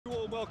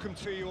welcome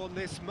to you on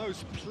this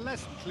most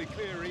pleasantly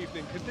clear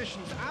evening.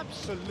 Conditions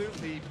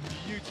absolutely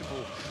beautiful,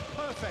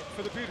 perfect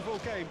for the beautiful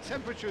game.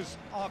 Temperatures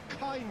are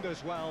kind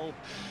as well,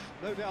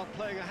 no doubt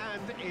playing a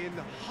hand in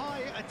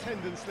high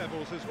attendance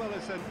levels as well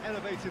as an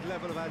elevated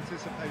level of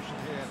anticipation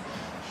here.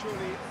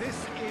 Surely this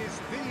is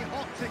the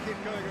hot ticket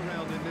going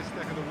around in this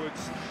neck of the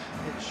woods.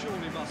 It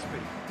surely must be.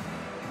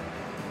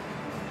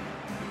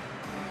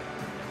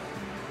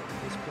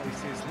 This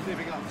place is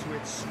living up to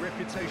its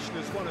reputation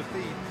as one of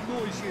the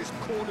noisiest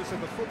corners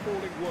of the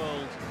footballing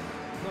world.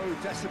 No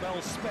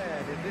decibels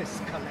spared in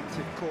this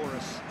collective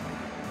chorus.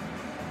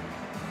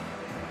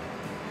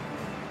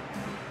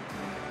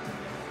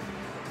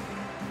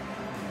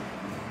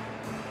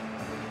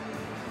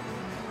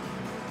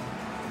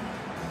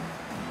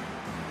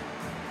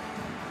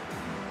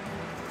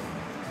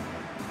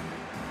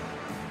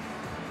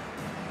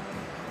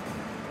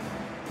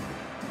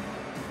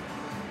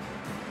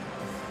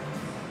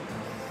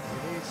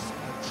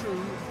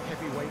 True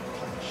heavyweight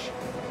clash.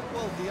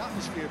 Well, the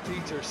atmosphere,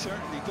 Peter,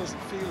 certainly doesn't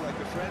feel like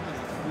a friendly.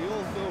 We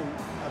all know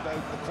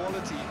about the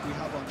quality we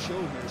have on show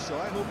here, so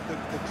I hope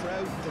that the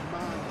crowd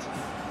demand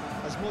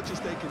as much as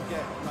they can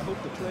get, and I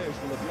hope the players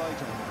will oblige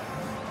them.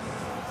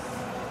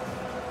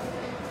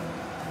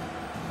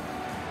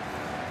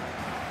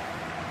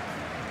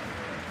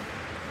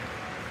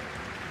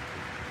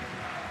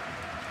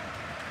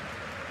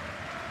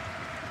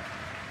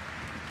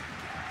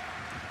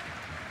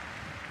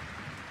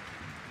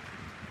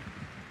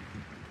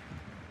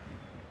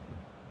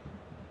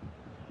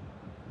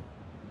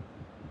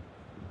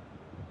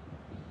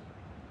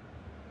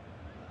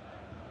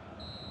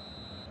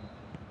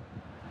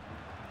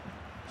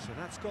 So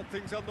that's got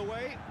things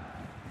underway.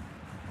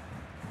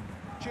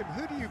 Jim,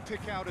 who do you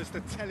pick out as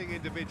the telling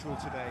individual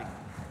today?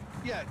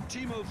 Yeah,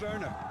 Timo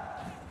Werner.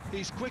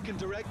 He's quick and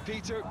direct,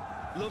 Peter,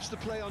 loves to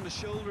play on the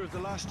shoulder of the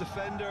last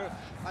defender,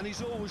 and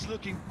he's always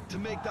looking to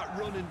make that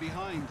run in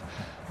behind.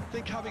 I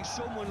think having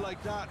someone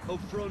like that up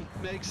front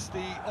makes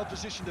the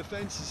opposition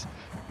defences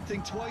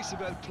think twice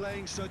about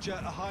playing such a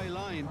high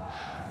line,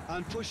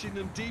 and pushing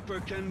them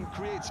deeper can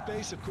create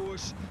space, of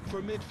course,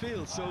 for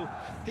midfield, so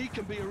he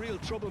can be a real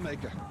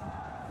troublemaker.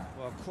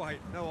 Well, quite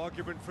no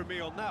argument from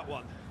me on that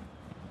one.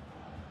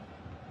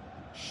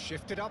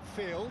 Shifted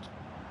upfield.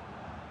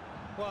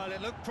 Well,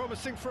 it looked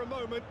promising for a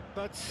moment,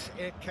 but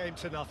it came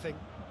to nothing.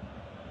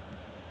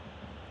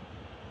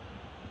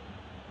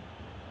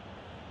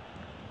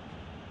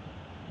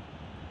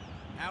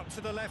 Out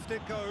to the left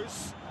it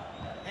goes.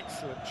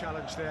 Excellent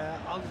challenge there,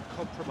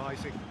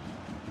 uncompromising.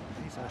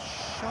 He's a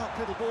sharp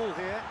little ball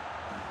here.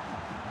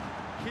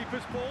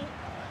 Keeper's ball.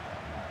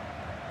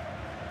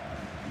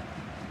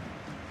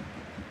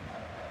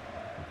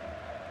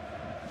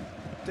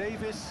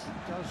 Davis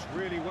does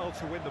really well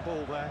to win the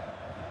ball there.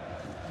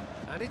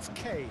 And it's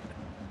Kane.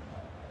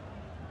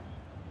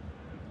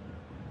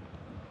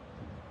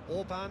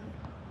 Orban.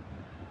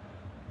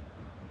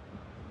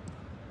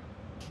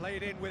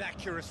 Played in with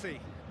accuracy.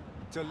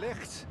 De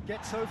Ligt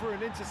gets over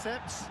and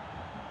intercepts.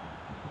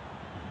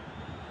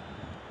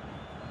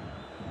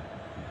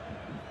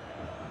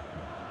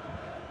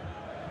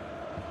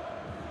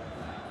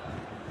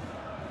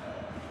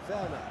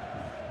 Werner.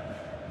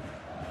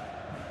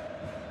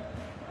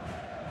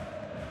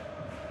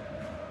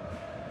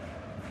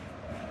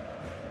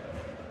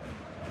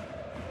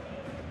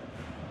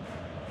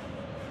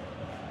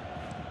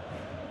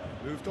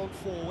 Moved on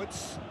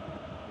forwards.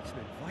 It's an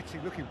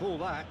inviting looking ball,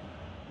 that.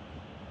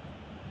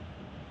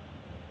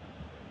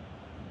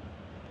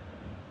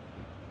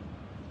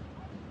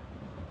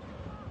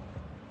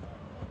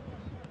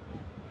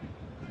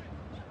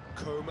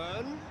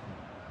 Coman.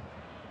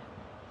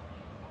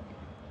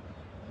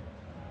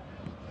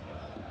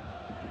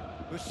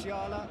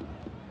 Musiala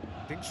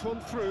thinks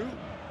one through.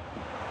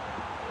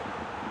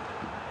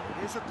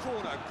 Here's a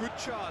corner, good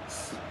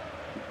chance.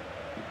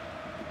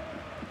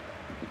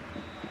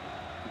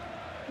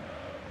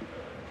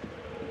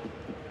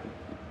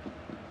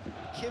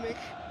 Kimmich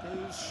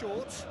goes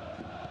short.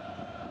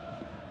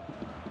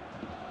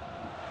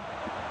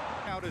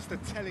 Out as the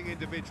telling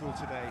individual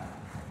today.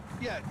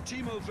 Yeah,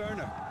 Timo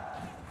Werner.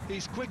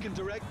 He's quick and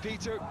direct,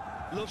 Peter,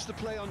 loves to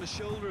play on the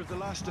shoulder of the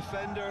last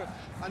defender,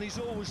 and he's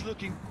always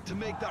looking to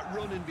make that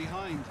run in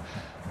behind.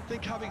 I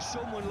think having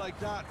someone like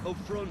that up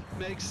front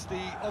makes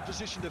the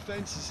opposition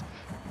defences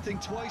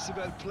think twice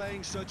about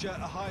playing such a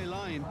high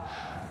line,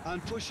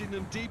 and pushing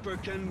them deeper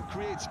can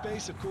create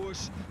space, of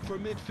course, for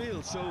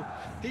midfield, so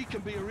he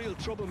can be a real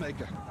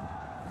troublemaker.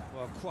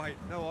 Well, quite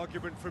no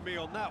argument from me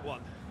on that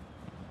one.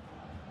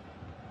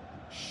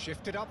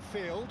 Shifted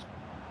upfield.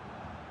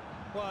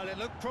 Well, it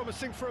looked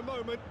promising for a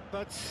moment,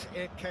 but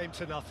it came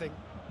to nothing.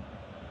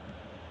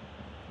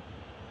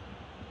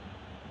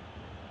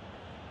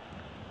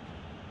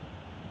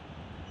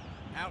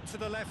 Out to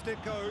the left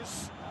it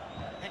goes.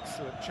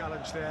 Excellent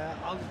challenge there,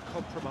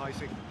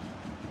 uncompromising.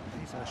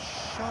 He's a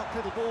sharp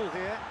little ball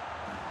here.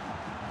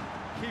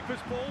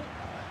 Keeper's ball.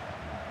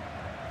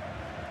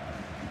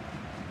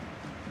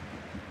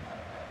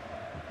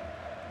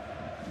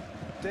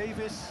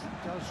 Davis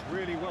does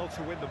really well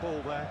to win the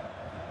ball there.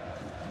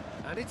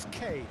 And it's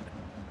Kane.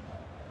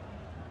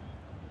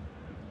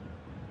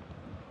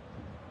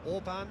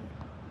 Orban.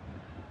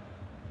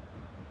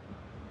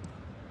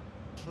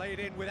 Played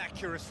in with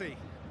accuracy.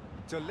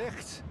 De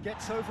Ligt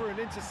gets over and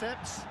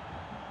intercepts.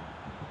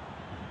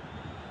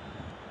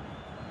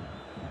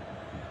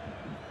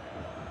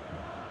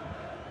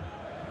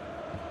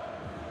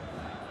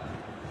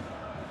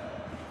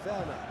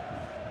 Werner.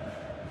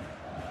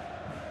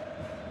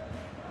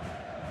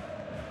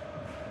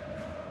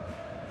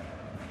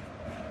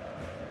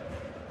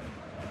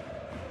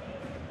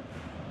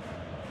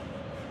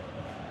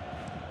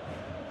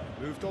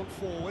 Moved on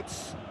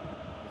forwards.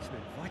 It's an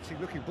inviting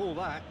looking ball,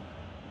 that.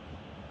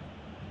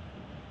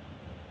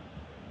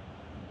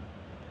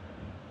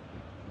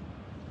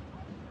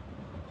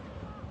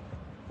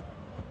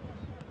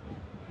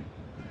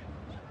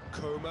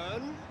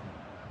 Coman.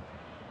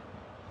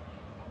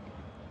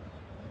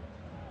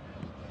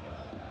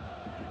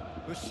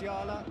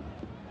 Musiala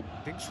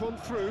thinks one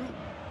through.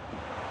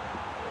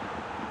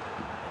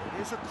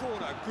 Here's a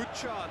corner, good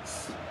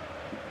chance.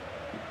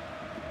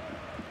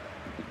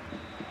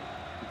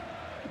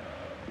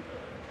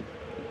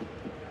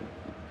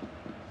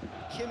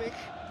 Kimmich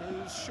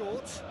goes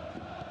short.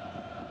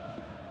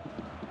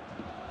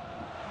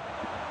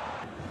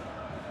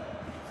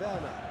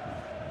 Werner.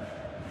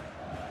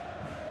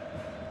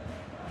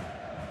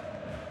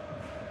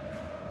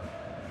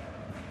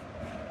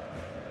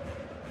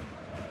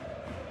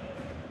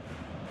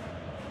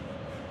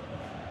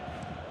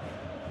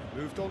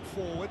 Moved on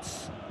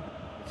forwards.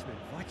 It's an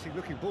inviting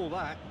looking ball,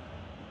 that.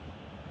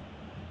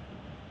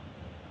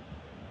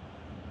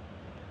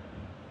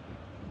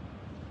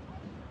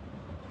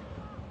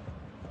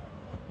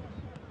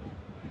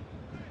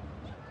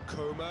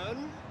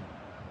 Coman.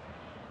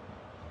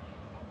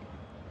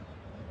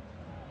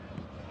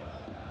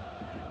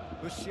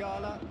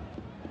 Musiala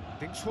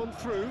thinks one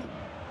through.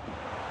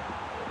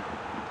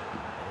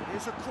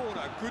 Here's a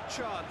corner, good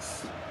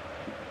chance.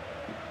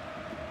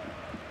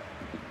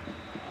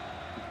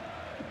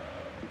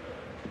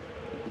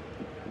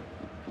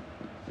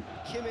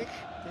 Kimmich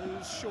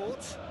goes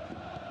short.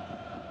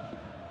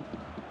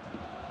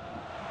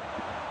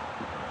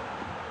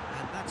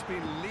 And that's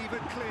been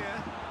levered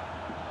clear.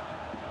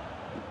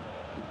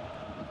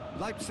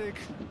 Leipzig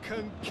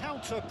can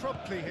counter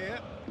promptly here.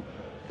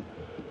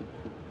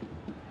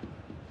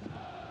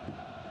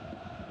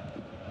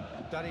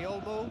 Dani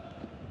Olmo.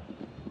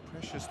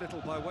 Precious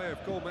little by way of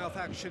goalmouth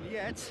action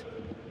yet.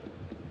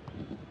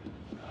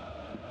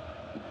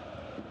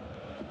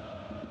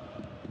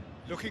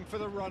 Looking for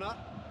the runner.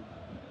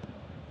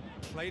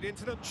 Played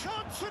into them,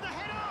 chance with the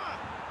header!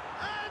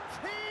 And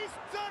he's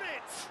done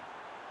it!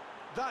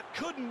 That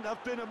couldn't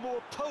have been a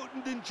more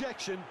potent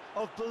injection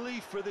of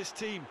belief for this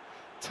team.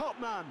 Top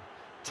man,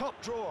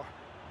 top drawer.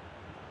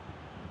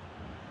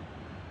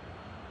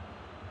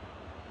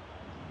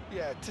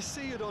 Yeah, to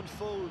see it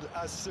unfold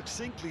as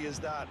succinctly as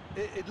that,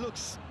 it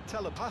looks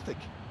telepathic.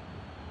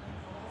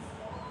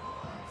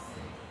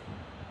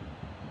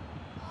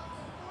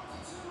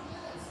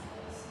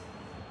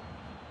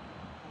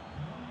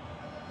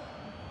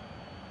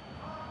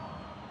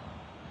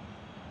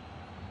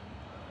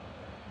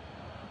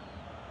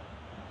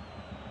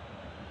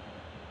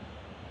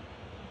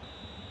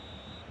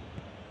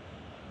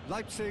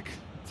 Leipzig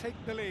take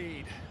the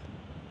lead.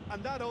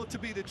 And that ought to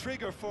be the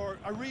trigger for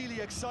a really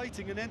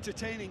exciting and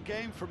entertaining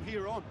game from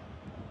here on.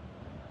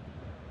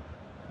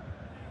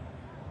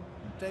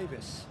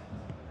 Davis.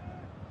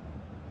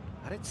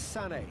 And it's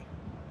Sané.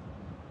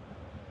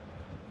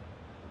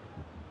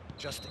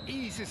 Just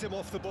eases him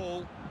off the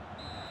ball.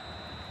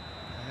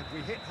 And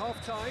we hit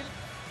half-time.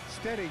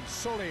 Steady,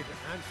 solid,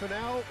 and for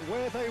now,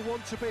 where they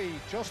want to be.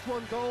 Just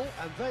one goal,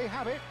 and they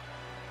have it.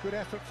 Good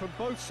effort from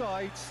both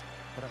sides,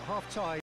 but at half-time,